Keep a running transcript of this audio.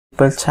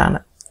multiple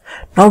channel.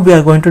 Now we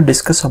are going to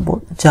discuss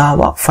about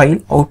Java file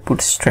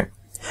output stream.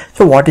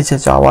 So what is a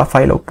Java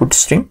file output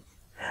stream,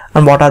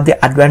 and what are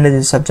the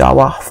advantages of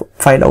Java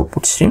file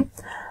output stream,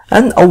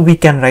 and how we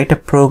can write a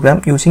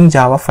program using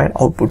Java file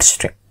output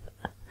stream.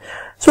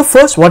 So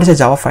first, what is a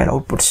Java file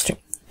output stream?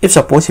 If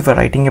suppose if you are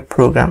writing a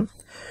program,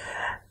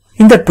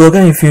 in that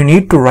program if you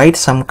need to write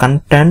some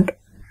content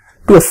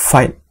to a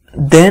file,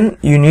 then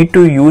you need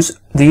to use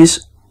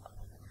this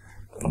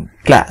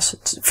class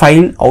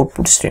file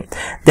output stream.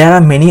 There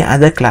are many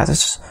other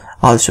classes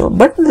also,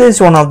 but this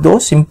is one of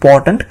those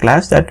important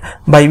class that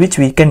by which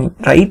we can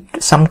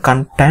write some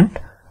content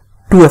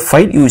to a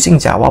file using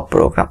Java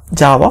program,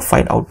 Java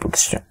file output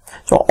stream.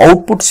 So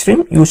output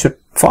stream used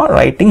for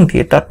writing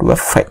data to a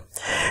file.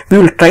 We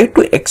will try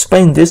to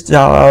explain this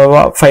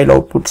Java file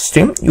output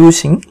stream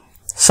using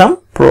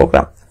some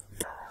program.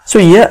 So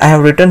here I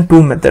have written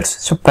two methods.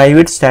 So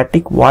private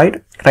static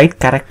void write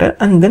character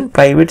and then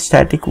private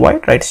static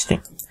void write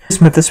string.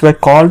 These methods were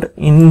called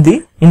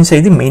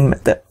inside the main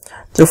method.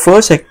 So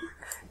first I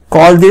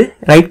call the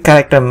write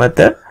character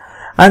method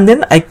and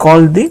then I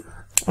call the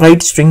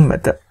write string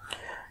method.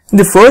 In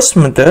the first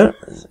method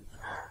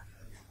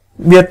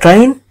we are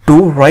trying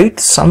to write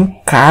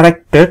some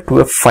character to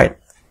a file.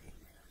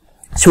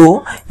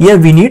 So here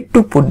we need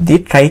to put the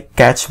try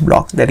catch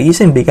block. The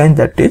reason behind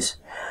that is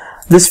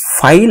this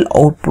file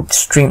output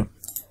stream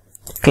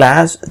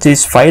class,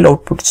 this file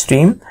output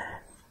stream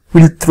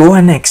will throw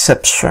an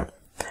exception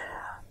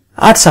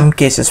at some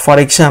cases. For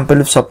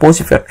example, if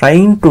suppose if you are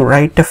trying to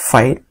write a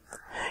file,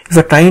 if you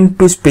are trying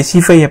to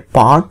specify a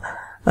path,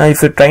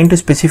 if you are trying to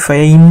specify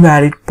an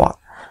invalid path,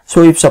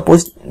 so if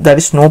suppose there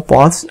is no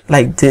paths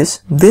like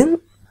this, then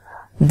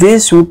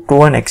this would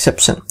throw an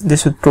exception.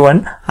 This would throw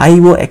an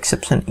IO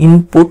exception,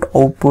 input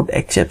output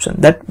exception,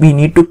 that we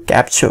need to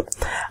capture,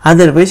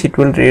 otherwise it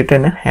will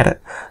return an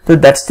error. So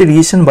that's the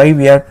reason why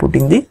we are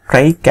putting the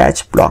try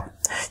catch block.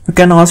 You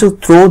can also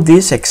throw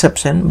this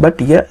exception, but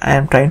here I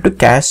am trying to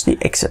catch the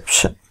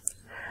exception.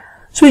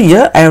 So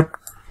here I have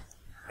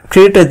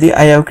created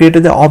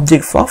the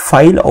object for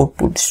file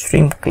output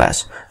stream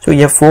class. So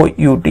FOUT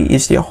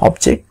is the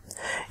object.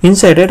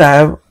 Inside it I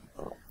have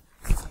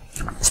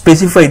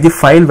specify the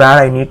file where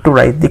I need to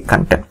write the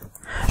content.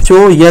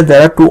 So here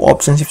there are two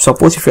options. If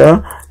suppose if you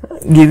are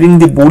giving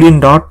the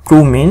boolean dot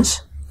true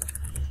means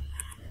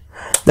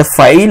the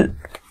file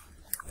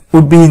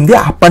would be in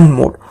the append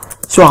mode.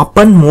 So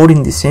append mode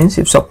in the sense,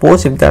 if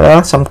suppose if there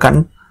are some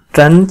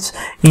contents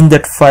in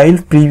that file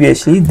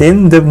previously,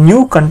 then the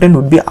new content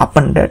would be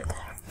appended.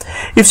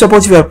 If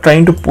suppose if you are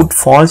trying to put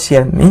false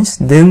here means,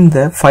 then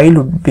the file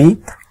would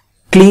be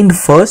cleaned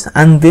first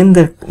and then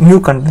the new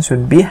contents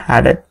would be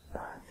added.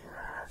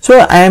 So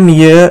I am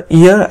here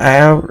I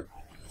have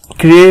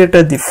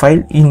created the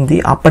file in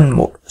the append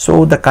mode.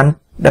 So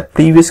the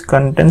previous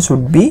contents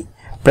would be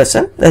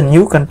present, the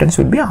new contents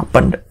would be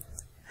appended.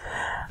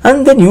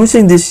 And then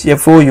using this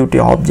FOUT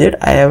object,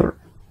 I have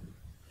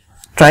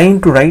trying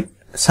to write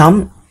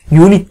some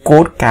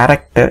Unicode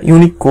character,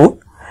 Unicode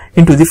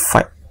into the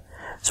file.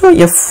 So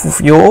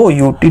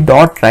FOUT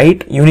dot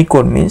write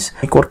Unicode means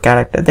Unicode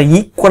character. The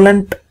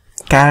equivalent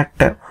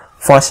character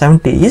for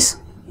 70 is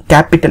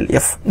capital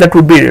F, that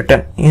would be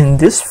written in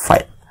this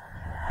file.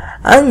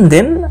 And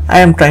then I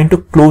am trying to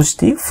close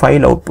the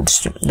file output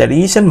stream. The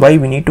reason why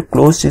we need to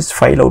close this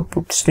file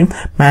output stream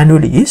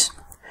manually is,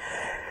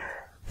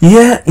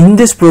 here in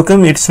this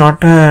program it's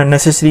not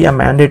necessary a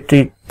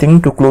mandatory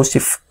thing to close the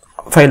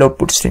file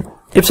output stream.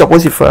 If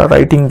suppose if you are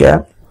writing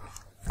a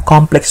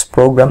complex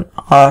program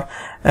or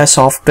a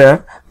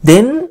software,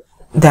 then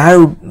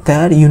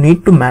there you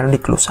need to manually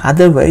close,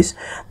 otherwise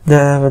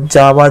the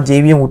Java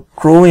JVM would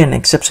throw an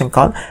exception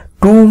called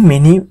too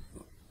many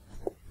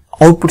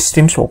output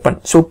streams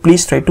open. So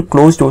please try to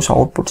close those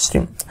output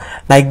streams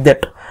like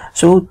that.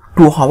 So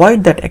to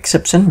avoid that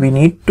exception, we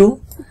need to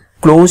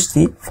close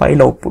the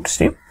file output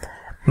stream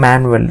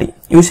manually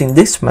using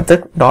this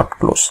method dot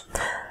close.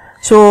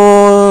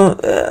 So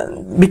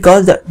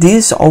because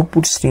these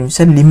output streams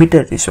are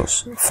limited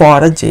resource for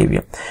a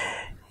JVM.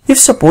 If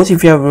suppose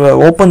if you have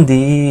opened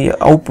the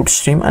output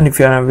stream and if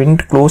you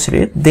haven't closed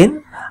it,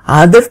 then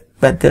other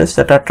methods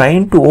that are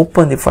trying to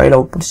open the file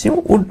output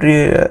stream would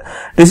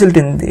result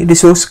in the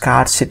resource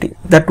scarcity,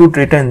 that would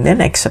return an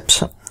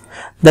exception.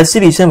 That's the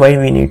reason why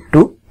we need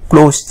to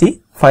close the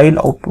file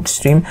output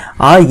stream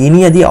or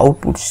any other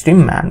output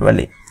stream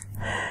manually.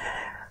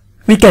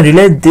 We can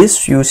relate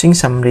this using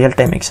some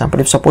real-time example.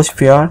 If suppose if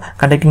you are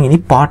conducting any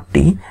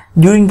party,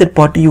 during that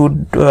party you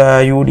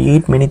would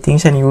eat many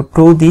things and you would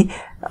throw the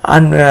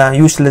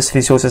useless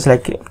resources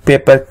like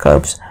paper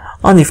cups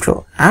on the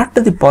floor. After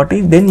the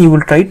party, then you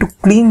will try to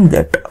clean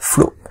that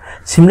floor.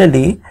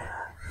 Similarly,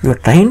 you are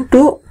trying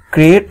to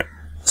create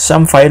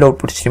some file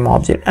output stream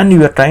object and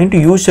you are trying to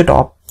use that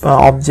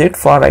object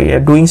for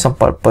doing some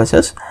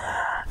purposes,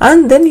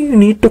 and then you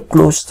need to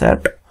close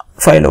that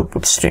file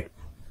output stream.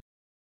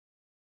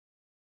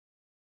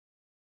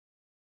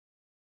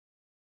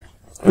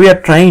 We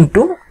are trying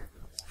to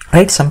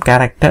write some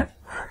character.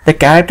 The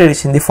character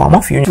is in the form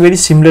of unit, very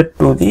similar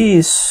to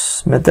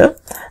this method.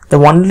 The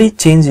only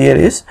change here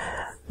is,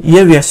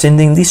 here we are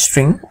sending the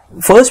string.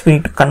 First we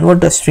need to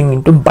convert the string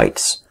into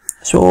bytes.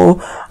 So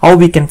how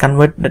we can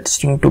convert that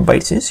string to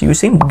bytes is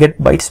using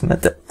getBytes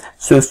method.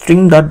 So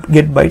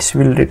string.getBytes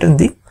will return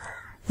the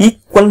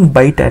equivalent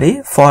byte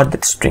array for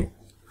that string.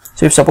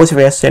 So if suppose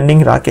we are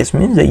sending Rakesh,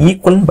 means the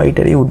equivalent byte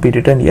array would be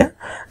written here.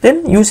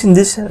 Then using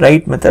this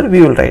write method,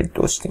 we will write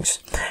those things.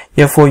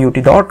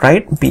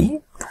 FOUT.write b,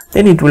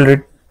 then it will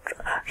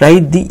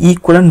write the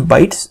equivalent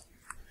bytes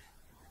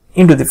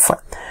into the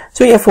file.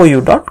 So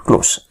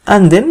FOU.close,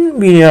 and then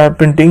we are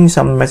printing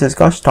some message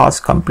called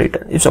task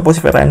completed. If suppose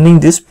if we are running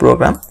this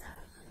program,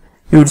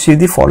 you would see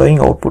the following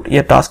output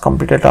here: task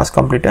completed,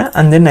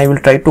 and then I will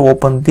try to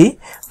open the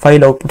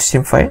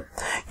FileOutputStream file.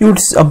 You would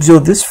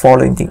observe this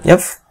following thing: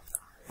 F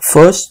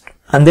first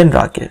and then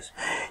Rakesh.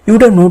 You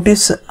would have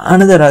noticed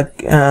another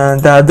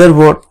the other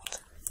word.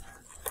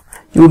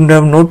 You would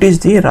have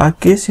noticed the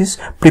Rakesh is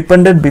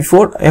prepended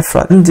before F.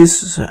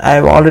 This I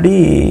have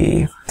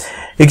already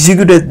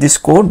executed this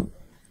code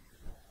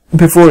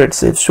before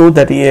itself, so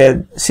that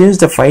since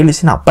the file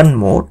is in append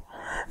mode,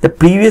 the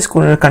previous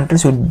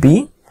contents would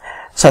be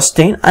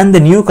sustained and the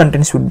new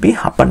contents would be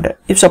appended.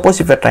 If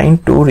suppose if we are trying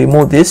to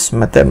remove this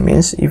method,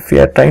 means if we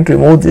are trying to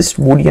remove this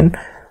boolean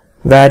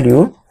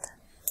value,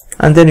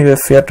 and then if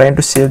we are trying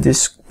to save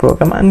this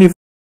program, and if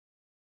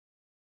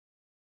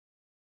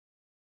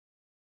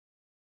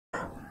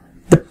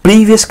the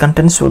previous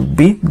contents would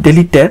be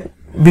deleted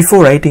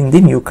before writing the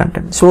new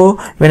content. So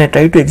when I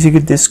try to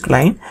execute this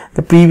line,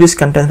 the previous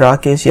content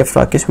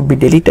Rakesh would be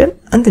deleted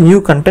and the new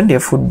content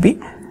F would be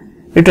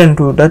returned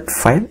to that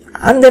file,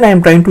 and then I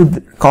am trying to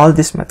call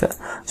this method.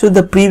 So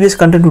the previous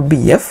content would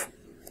be F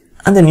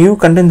and the new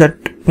content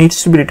that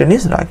needs to be written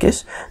is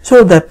Rakesh.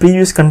 So the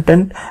previous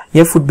content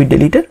F would be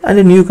deleted and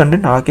the new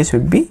content Rakesh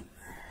would be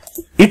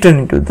returned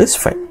into this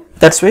file.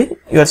 That's why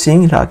you are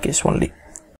seeing Rakesh only.